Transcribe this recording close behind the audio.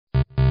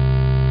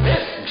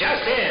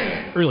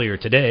Earlier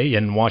today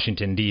in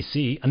Washington,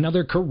 D.C.,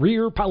 another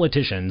career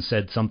politician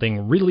said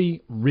something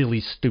really, really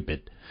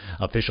stupid.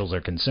 Officials are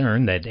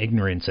concerned that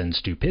ignorance and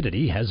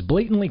stupidity has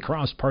blatantly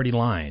crossed party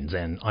lines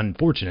and,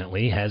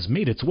 unfortunately, has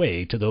made its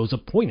way to those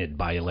appointed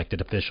by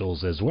elected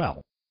officials as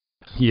well.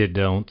 You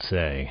don't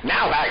say.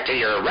 Now back to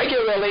your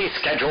regularly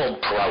scheduled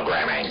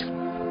programming.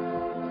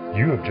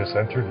 You have just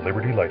entered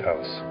Liberty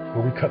Lighthouse,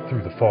 where we cut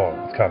through the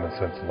fog with common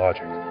sense and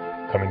logic.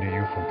 Coming to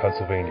you from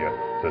Pennsylvania,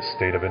 the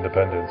state of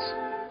independence,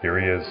 here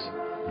he is,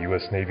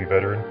 U.S. Navy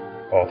veteran,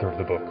 author of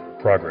the book,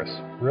 Progress,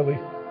 Really?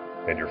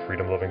 And your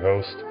freedom-loving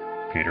host,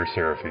 Peter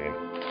Serafine.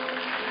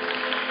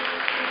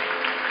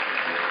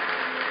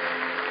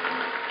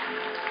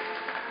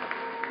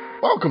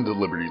 Welcome to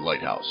Liberty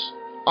Lighthouse.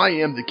 I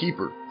am the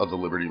keeper of the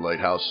Liberty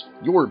Lighthouse,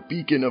 your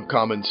beacon of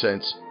common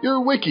sense,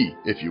 your wiki,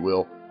 if you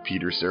will,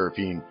 Peter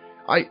Serafine.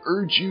 I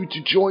urge you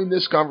to join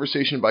this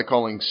conversation by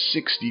calling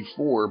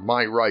 64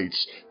 My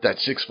Rights,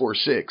 that's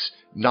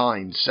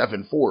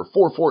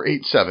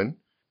 646-974-4487,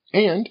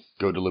 and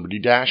go to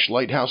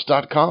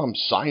liberty-lighthouse.com,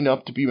 sign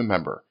up to be a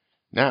member.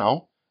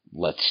 Now,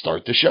 let's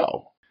start the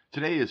show.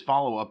 Today is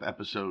follow-up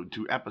episode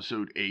to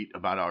episode 8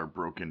 about our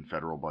broken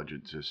federal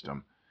budget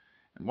system.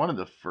 And one of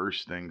the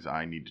first things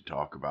I need to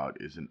talk about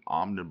is an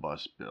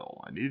omnibus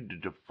bill. I needed to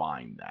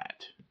define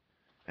that.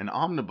 An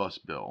omnibus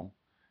bill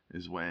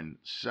is when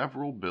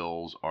several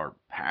bills are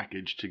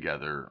packaged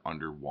together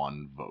under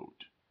one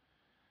vote.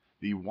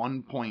 The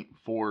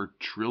 $1.4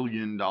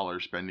 trillion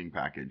spending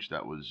package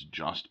that was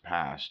just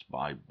passed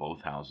by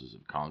both houses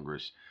of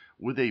Congress,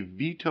 with a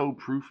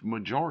veto-proof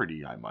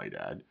majority, I might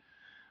add,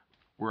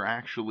 were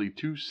actually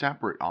two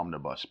separate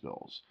omnibus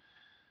bills,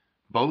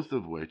 both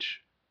of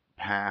which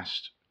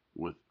passed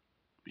with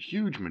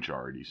huge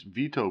majorities,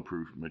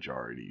 veto-proof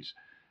majorities,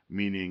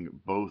 meaning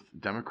both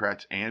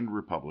Democrats and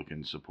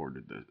Republicans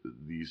supported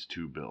these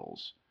two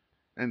bills.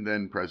 And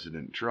then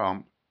President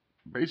Trump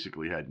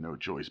basically had no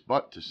choice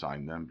but to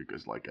sign them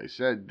because, like I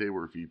said, they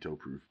were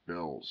veto-proof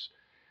bills.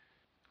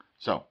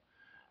 So,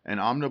 an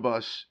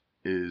omnibus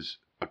is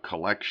a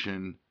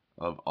collection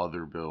of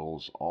other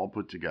bills all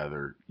put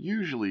together,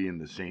 usually in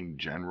the same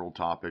general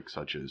topic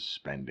such as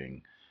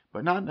spending,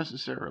 but not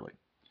necessarily.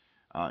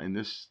 In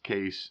this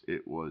case,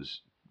 it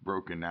was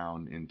broken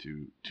down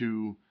into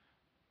two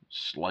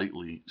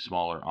slightly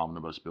smaller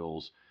omnibus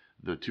bills.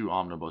 The two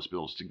omnibus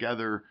bills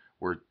together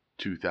were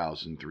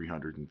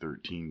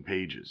 2,313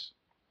 pages.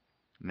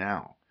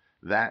 Now,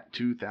 that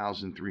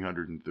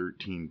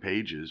 2,313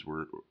 pages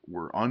were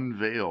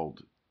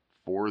unveiled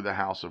for the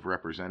House of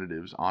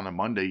Representatives on a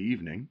Monday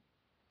evening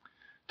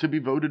to be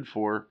voted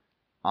for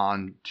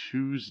on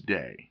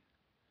Tuesday.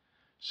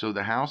 So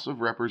the House of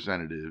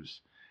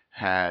Representatives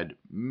had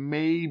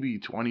maybe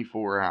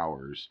 24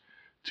 hours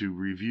to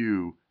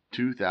review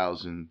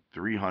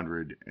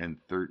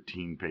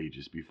 2,313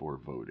 pages before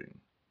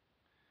voting.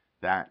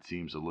 That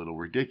seems a little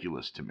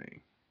ridiculous to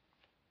me.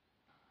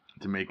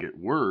 To make it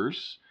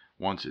worse,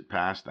 once it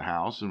passed the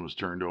House and was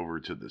turned over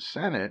to the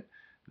Senate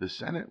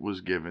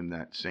was given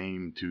that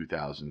same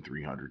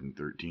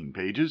 2,313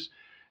 pages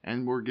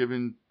and were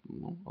given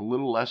a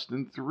little less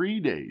than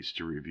 3 days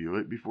to review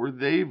it before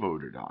they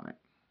voted on it.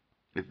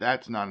 If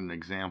that's not an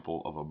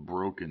example of a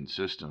broken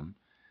system,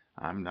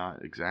 I'm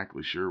not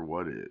exactly sure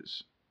what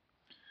is.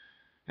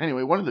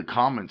 Anyway, one of the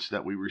comments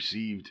that we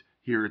received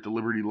here at the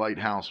Liberty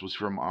Lighthouse was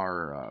from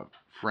our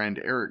friend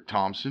Eric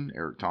Thompson.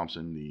 Eric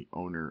Thompson, the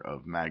owner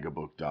of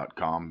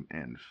magabook.com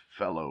and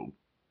fellow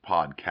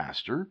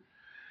podcaster.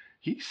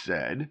 He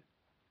said,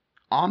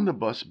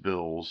 omnibus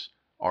bills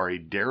are a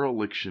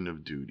dereliction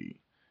of duty,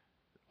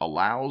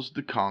 allows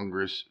the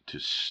Congress to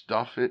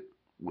stuff it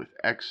with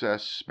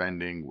excess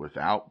spending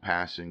without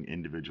passing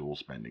individual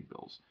spending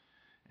bills.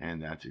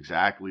 And that's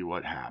exactly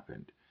what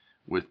happened.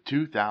 With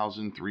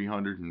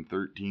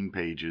 2,313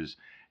 pages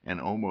and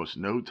almost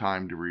no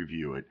time to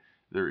review it,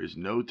 there is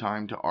no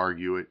time to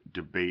argue it,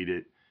 debate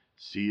it,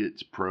 see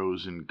its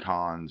pros and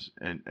cons,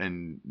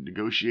 and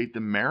negotiate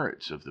the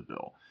merits of the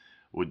bill.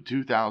 With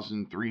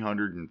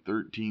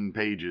 2,313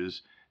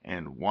 pages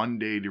and 1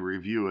 day to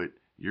review it,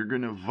 you're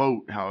going to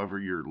vote however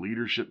your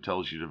leadership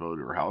tells you to vote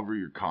or however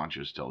your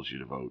conscience tells you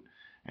to vote.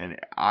 And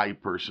I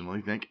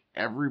personally think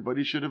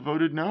everybody should have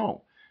voted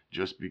no,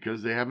 just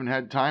because they haven't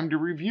had time to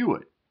review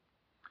it.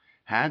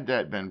 Had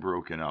that been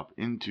broken up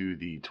into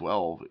the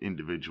 12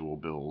 individual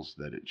bills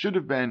that it should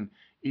have been,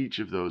 each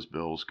of those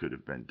bills could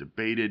have been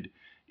debated.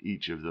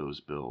 Each of those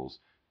bills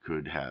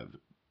could have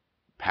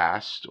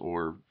passed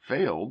or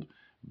failed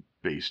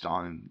based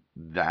on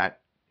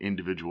that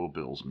individual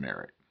bill's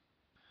merit.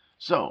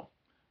 So,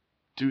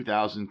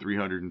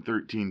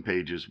 2,313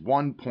 pages,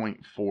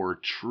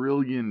 $1.4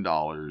 trillion,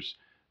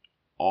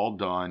 all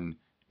done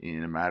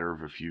in a matter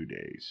of a few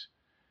days.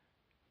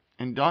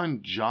 And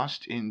done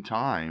just in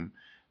time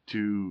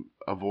to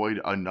avoid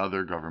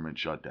another government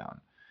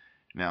shutdown.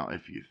 Now,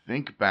 if you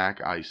think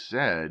back, I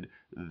said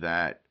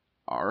that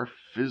our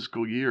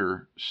fiscal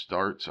year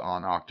starts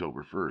on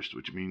October 1st,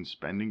 which means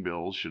spending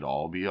bills should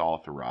all be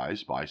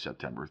authorized by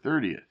September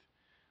 30th.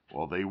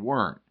 Well, they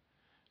weren't.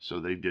 So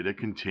they did a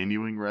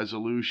continuing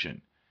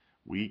resolution.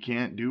 We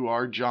can't do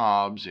our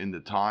jobs in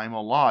the time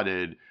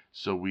allotted,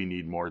 so we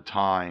need more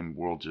time.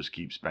 We'll just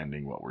keep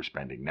spending what we're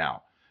spending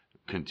now.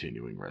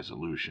 Continuing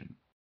resolution.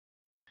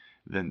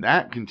 Then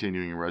that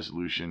continuing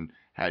resolution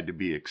had to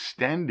be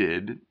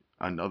extended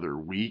another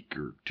week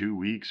or 2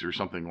 weeks or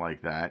something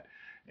like that,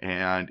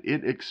 and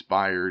it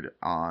expired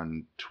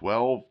on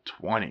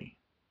 12/20.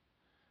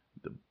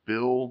 The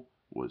bill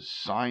was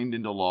signed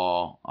into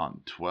law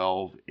on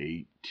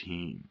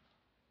 12/18.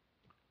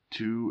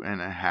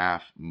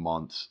 2.5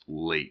 months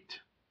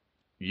late.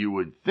 You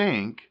would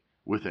think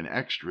with an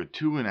extra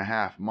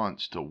 2.5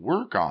 months to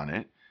work on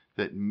it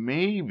that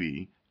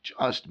maybe,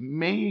 just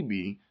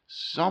maybe,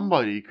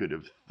 somebody could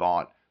have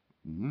thought,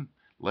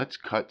 let's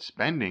cut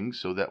spending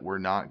so that we're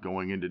not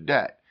going into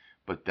debt.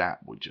 But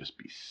that would just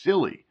be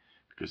silly,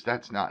 because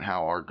that's not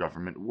how our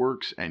government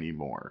works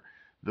anymore.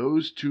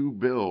 Those two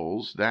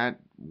bills, that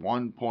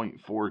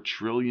 $1.4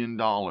 trillion,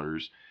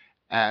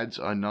 adds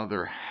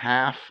another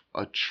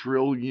 $500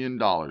 billion,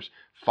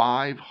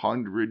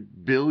 $500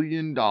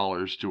 billion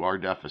to our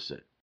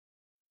deficit.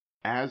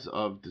 As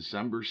of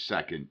December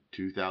 2nd,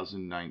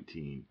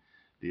 2019,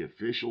 the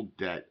official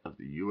debt of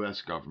the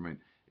U.S.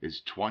 government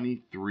is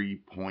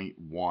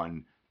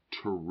 $23.1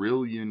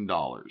 trillion.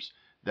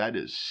 That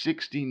is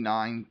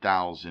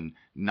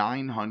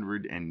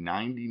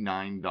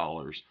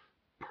 $69,999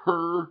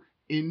 per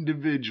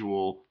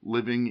individual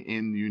living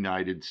in the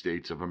United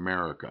States of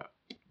America.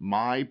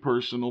 My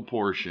personal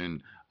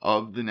portion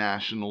of the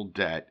national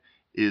debt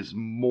is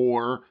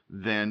more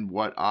than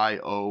what I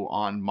owe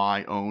on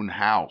my own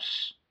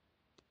house.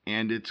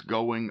 And it's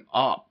going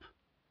up.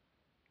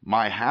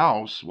 My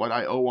house, what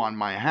I owe on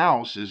my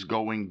house, is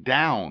going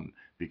down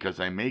because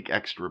I make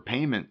extra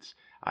payments.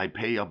 I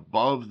pay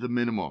above the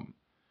minimum.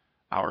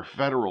 Our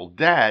federal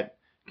debt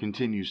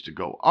continues to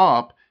go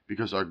up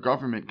because our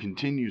government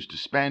continues to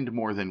spend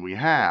more than we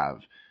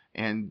have,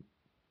 and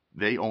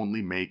they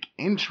only make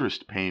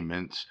interest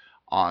payments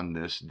on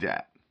this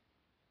debt.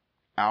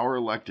 Our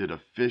elected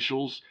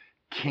officials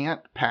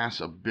can't pass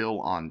a bill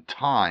on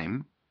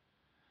time.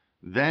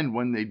 Then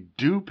when they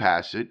do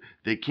pass it,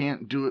 they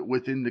can't do it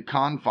within the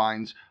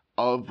confines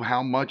of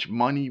how much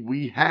money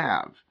we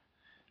have.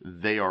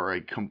 They are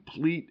a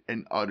complete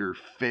and utter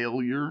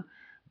failure.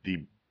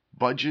 The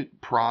budget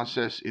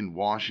process in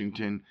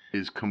Washington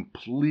is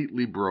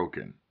completely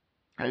broken.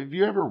 Have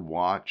you ever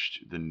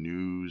watched the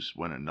news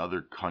when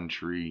another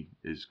country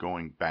is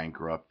going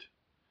bankrupt?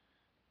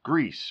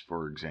 Greece,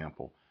 for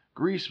example.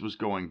 Greece was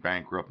going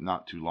bankrupt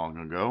not too long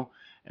ago,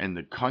 and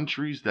the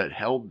countries that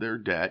held their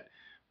debt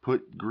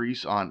put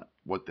Greece on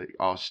what the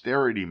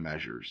austerity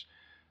measures.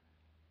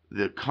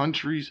 The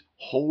countries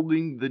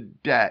holding the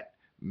debt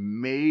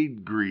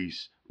made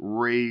Greece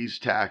raise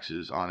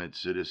taxes on its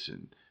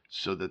citizens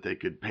so that they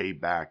could pay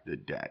back the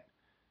debt.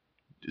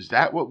 Is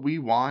that what we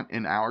want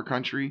in our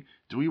country?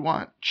 Do we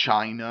want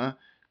China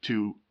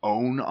to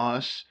own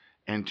us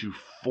and to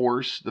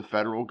force the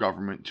federal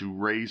government to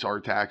raise our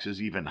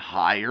taxes even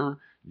higher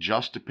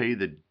just to pay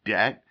the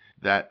debt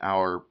that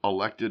our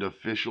elected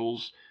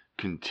officials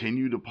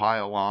continue to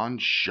pile on,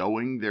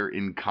 showing their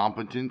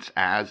incompetence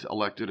as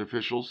elected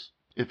officials?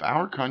 If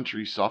our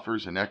country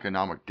suffers an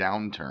economic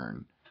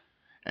downturn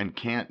and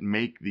can't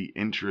make the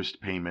interest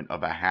payment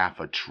of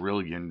 $500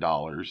 billion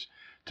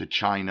to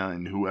China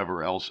and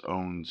whoever else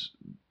owns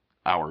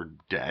our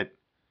debt,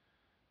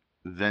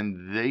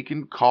 then they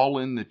can call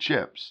in the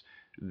chips.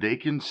 They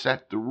can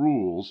set the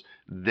rules.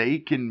 They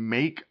can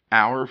make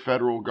our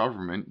federal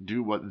government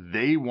do what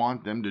they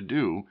want them to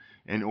do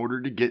in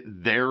order to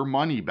get their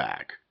money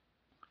back.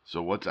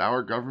 So what's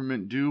our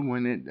government do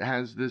when it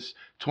has this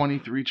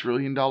 $23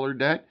 trillion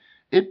debt?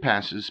 It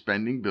passes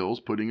spending bills,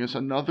 putting us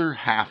another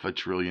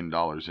 $500 billion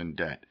in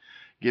debt,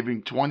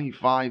 giving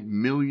 $25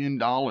 million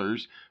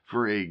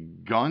for a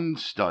gun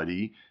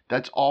study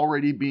that's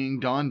already being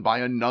done by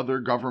another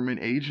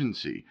government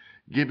agency,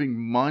 giving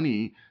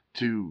money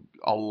to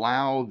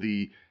allow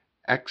the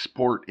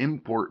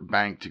Export-Import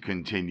Bank to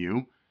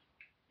continue,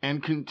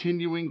 and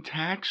continuing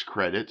tax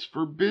credits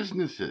for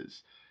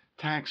businesses.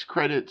 Tax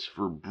credits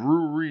for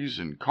breweries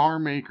and car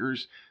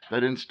makers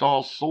that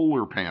install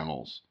solar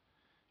panels.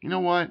 You know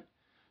what?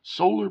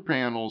 Solar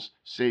panels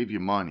save you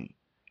money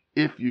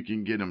if you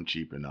can get them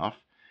cheap enough,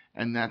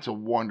 and that's a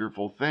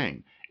wonderful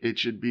thing. It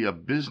should be a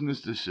business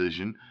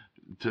decision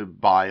to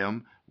buy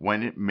them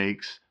when it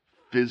makes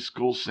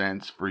fiscal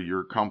sense for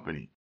your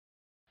company.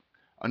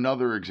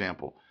 Another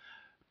example,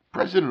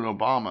 President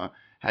Obama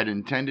had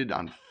intended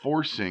on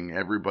forcing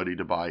everybody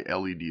to buy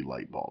LED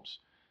light bulbs.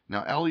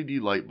 Now, LED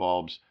light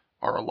bulbs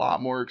are a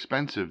lot more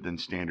expensive than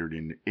standard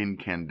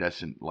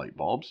incandescent light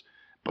bulbs,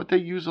 but they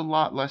use a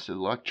lot less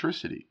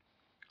electricity.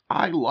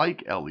 I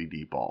like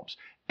LED bulbs.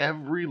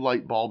 Every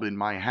light bulb in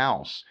my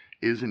house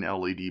is an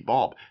LED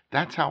bulb.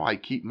 That's how I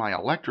keep my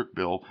electric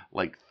bill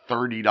like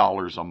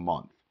 $30 a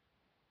month.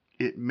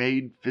 It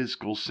made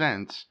fiscal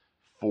sense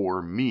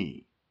for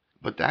me.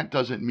 But that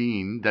doesn't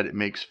mean that it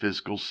makes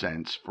fiscal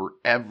sense for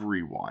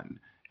everyone.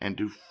 And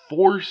to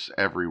force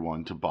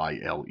everyone to buy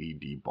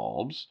LED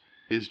bulbs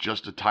is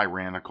just a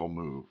tyrannical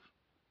move.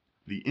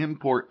 The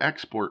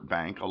Import-Export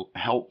Bank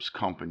helps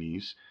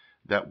companies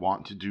that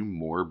want to do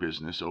more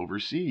business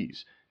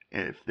overseas.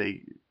 If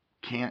they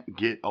can't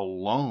get a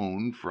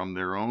loan from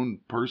their own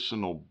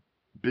personal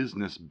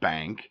business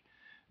bank,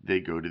 they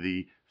go to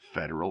the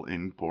Federal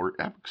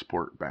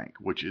Import-Export Bank,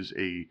 which is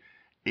a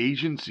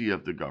agency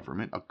of the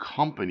government, a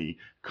company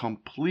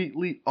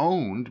completely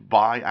owned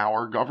by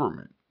our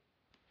government.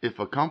 If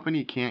a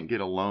company can't get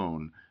a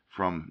loan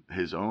from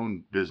his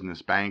own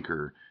business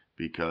banker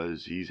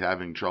because he's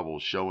having trouble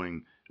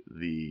showing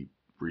the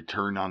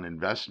return on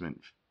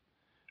investment,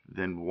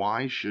 then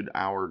why should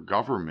our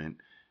government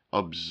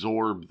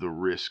absorb the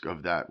risk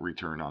of that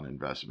return on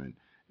investment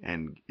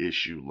and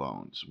issue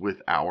loans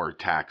with our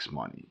tax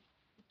money?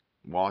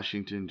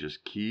 Washington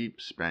just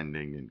keeps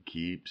spending and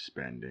keeps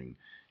spending,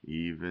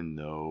 even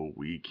though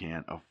we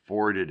can't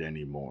afford it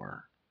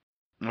anymore.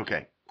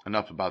 Okay,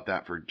 enough about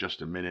that for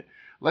just a minute.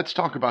 Let's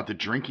talk about the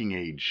drinking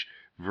age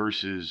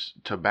versus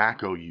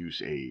tobacco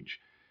use age.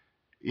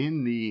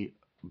 In the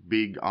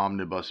big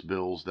omnibus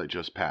bills that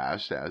just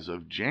passed, as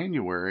of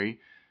January,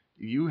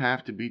 you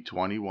have to be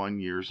 21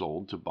 years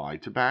old to buy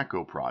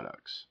tobacco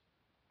products.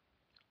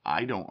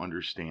 I don't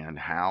understand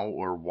how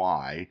or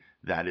why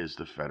that is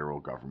the federal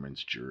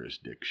government's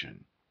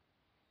jurisdiction.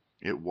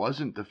 It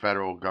wasn't the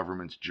federal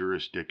government's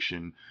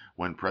jurisdiction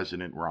when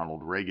President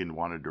Ronald Reagan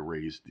wanted to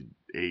raise the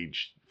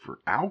age for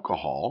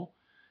alcohol.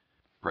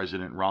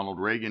 President Ronald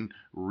Reagan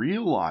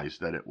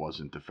realized that it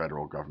wasn't the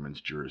federal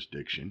government's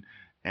jurisdiction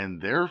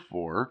and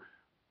therefore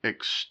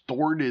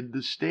extorted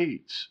the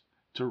states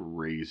to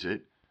raise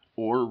it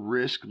or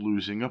risk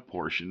losing a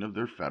portion of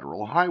their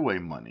federal highway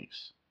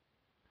monies.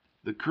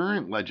 The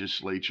current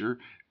legislature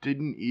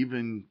didn't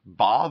even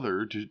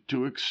bother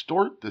to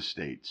extort the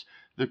states.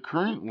 The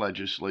current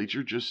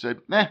legislature just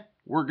said,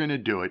 we're going to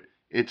do it.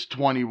 It's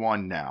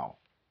 21 now.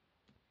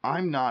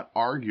 I'm not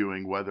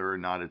arguing whether or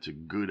not it's a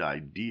good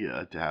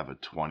idea to have a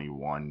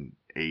 21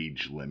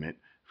 age limit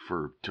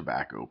for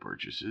tobacco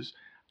purchases.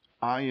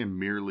 I am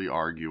merely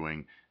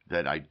arguing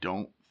that I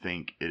don't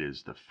think it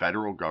is the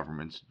federal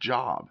government's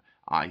job.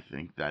 I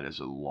think that is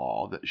a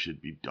law that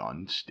should be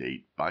done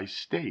state by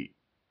state.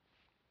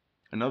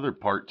 Another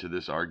part to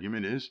this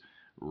argument is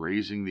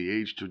raising the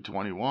age to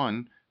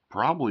 21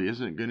 probably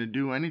isn't going to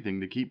do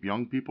anything to keep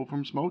young people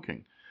from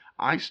smoking.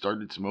 I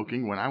started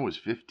smoking when I was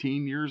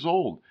 15 years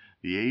old.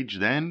 The age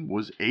then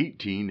was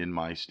 18 in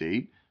my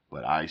state,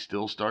 but I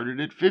still started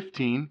at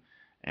 15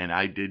 and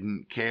I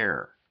didn't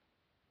care.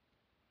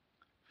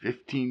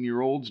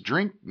 15-year-olds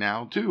drink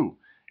now too.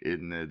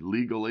 In the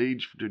legal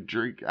age to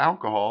drink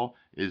alcohol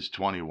is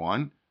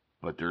 21,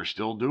 but they're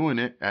still doing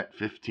it at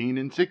 15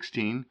 and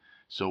 16.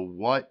 So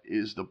what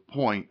is the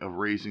point of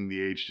raising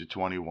the age to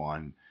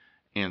 21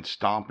 and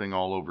stomping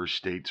all over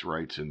states'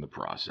 rights in the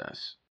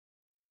process?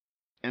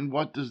 And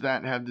what does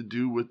that have to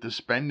do with the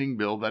spending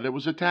bill that it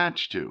was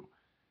attached to?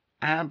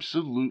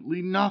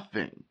 Absolutely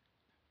nothing.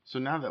 So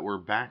now that we're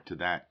back to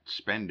that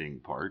spending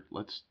part,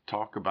 let's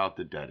talk about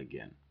the debt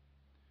again.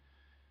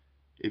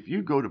 If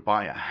you go to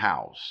buy a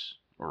house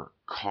or a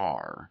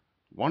car,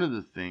 one of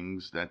the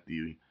things that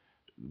the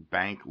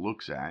bank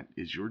looks at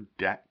is your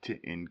debt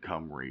to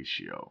income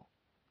ratio.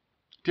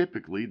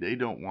 Typically, they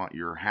don't want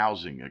your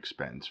housing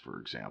expense, for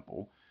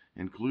example,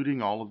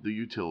 including all of the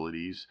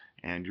utilities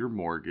and your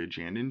mortgage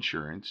and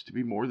insurance, to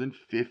be more than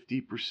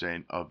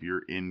 50% of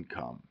your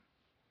income.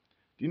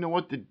 Do you know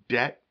what the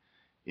debt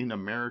in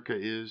America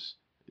is?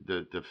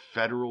 The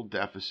federal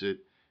deficit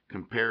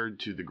compared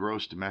to the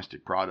gross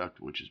domestic product,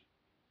 which is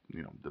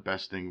the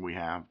best thing we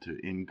have to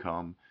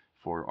income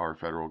for our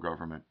federal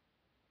government.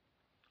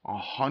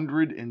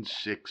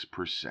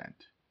 106%.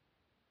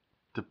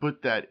 To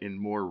put that in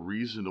more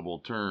reasonable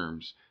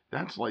terms,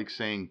 that's like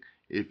saying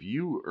if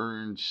you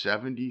earned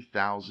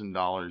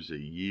 $70,000 a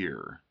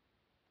year,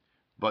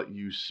 but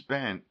you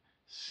spent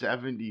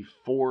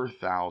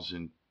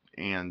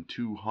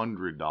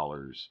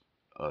 $74,200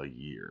 a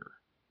year,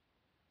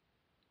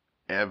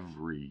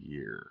 every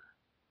year.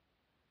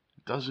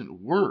 It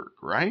doesn't work,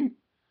 right?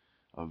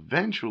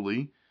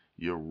 Eventually,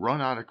 you run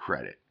out of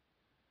credit.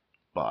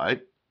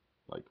 But,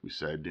 like we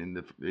said in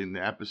the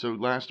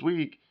episode last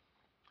week,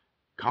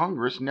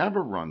 Congress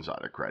never runs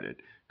out of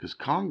credit because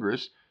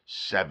Congress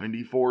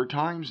 74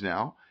 times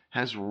now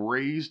has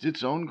raised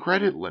its own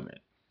credit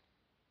limit.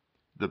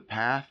 The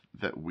path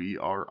that we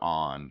are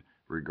on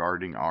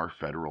regarding our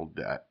federal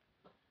debt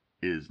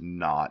is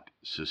not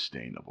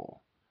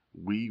sustainable.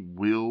 We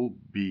will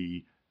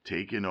be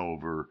taken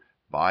over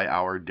by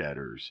our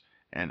debtors,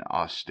 and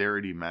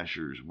austerity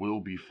measures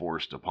will be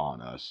forced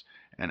upon us,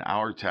 and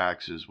our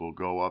taxes will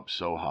go up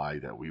so high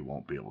that we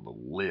won't be able to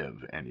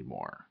live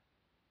anymore.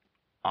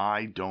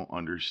 I don't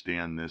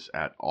understand this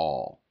at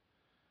all.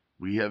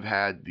 We have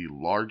had the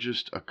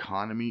largest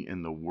economy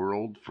in the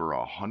world for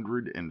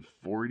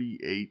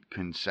 148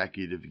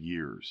 consecutive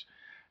years.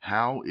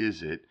 How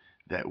is it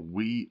that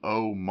we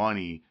owe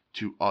money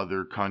to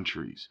other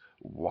countries?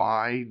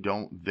 Why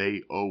don't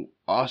they owe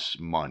us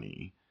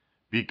money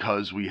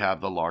because we have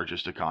the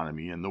largest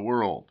economy in the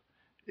world?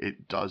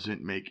 It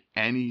doesn't make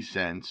any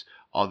sense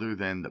other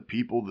than the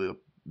people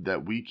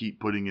that we keep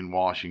putting in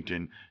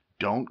Washington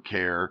don't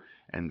care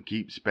and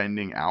keep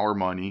spending our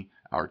money,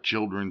 our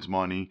children's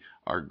money,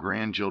 our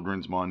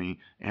grandchildren's money,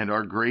 and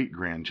our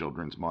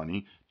great-grandchildren's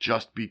money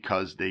just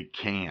because they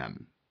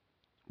can.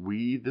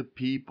 We, the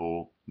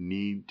people,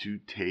 need to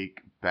take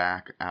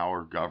back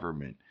our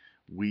government.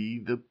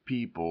 We, the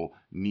people,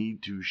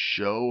 need to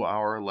show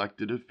our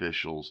elected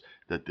officials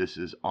that this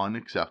is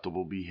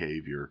unacceptable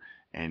behavior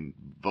and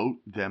vote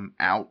them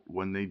out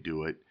when they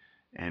do it,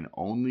 and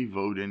only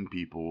vote in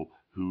people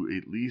who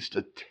at least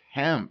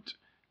attempt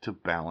to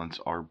balance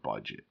our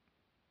budget.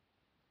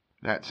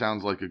 That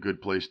sounds like a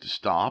good place to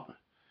stop.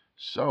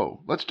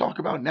 So let's talk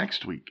about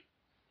next week.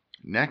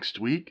 Next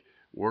week,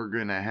 we're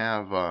going to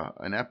have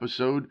an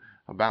episode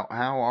about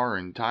how our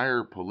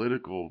entire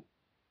political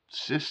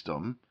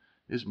system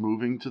is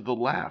moving to the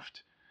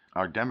left.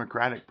 Our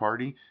Democratic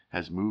Party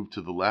has moved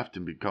to the left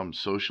and become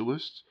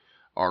socialists.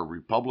 Our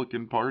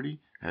Republican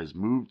Party has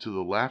moved to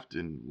the left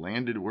and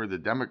landed where the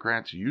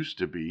Democrats used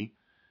to be.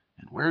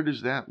 And where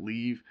does that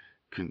leave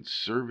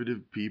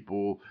conservative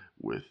people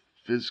with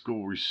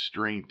fiscal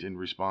restraint and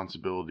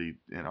responsibility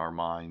in our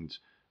minds?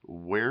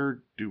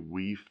 Where do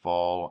we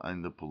fall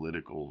in the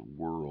political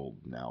world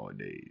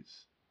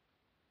nowadays?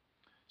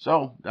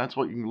 So that's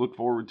what you can look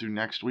forward to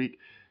next week.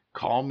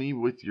 Call me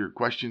with your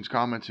questions,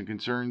 comments, and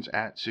concerns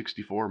at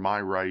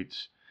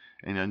 64MyRights.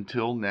 And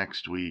until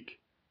next week,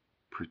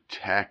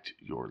 protect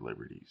your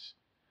liberties.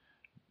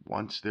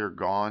 Once they're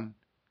gone,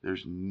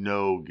 there's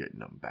no getting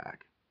them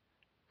back.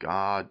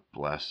 God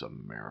bless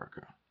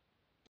America.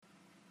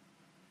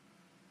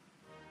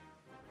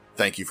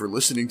 Thank you for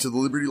listening to the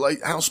Liberty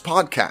Lighthouse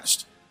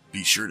podcast.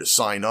 Be sure to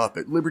sign up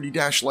at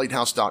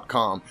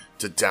liberty-lighthouse.com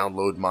to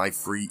download my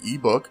free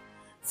ebook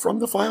from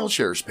the file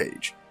shares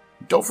page.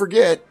 Don't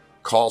forget,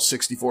 call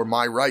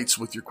 64MyRights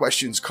with your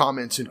questions,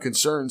 comments, and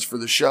concerns for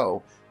the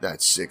show.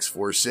 That's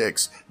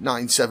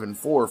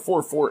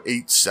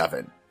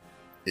 646-974-4487.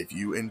 If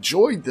you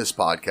enjoyed this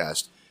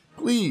podcast,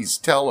 please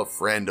tell a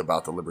friend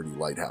about the Liberty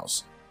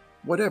Lighthouse.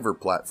 Whatever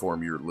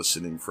platform you're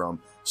listening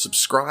from,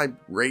 subscribe,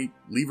 rate,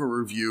 leave a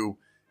review.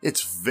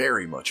 It's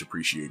very much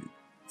appreciated.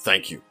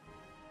 Thank you.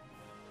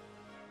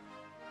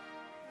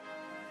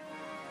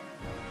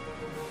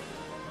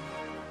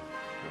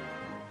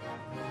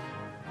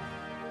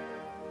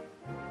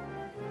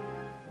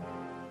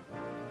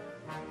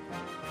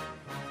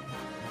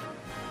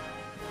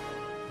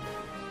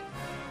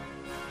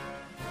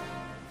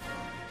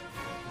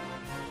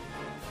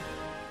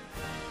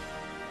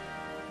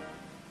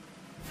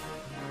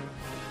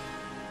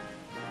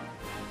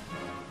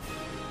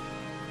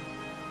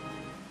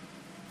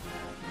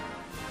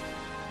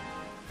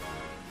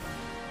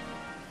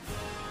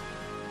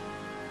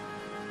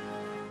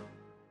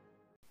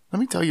 Let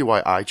me tell you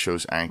why I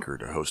chose Anchor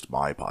to host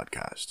my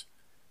podcast.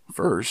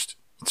 First,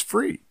 it's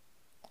free.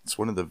 It's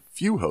one of the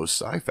few hosts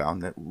I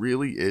found that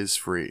really is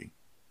free.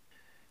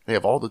 They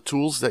have all the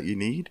tools that you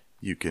need.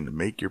 You can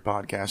make your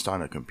podcast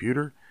on a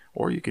computer,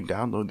 or you can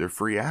download their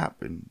free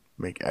app and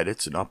make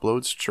edits and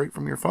uploads straight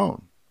from your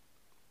phone.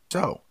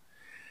 So,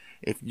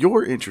 if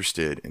you're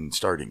interested in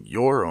starting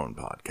your own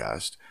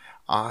podcast,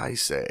 I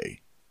say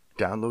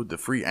download the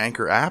free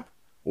Anchor app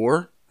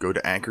or go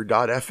to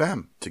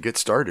anchor.fm to get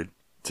started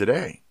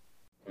today.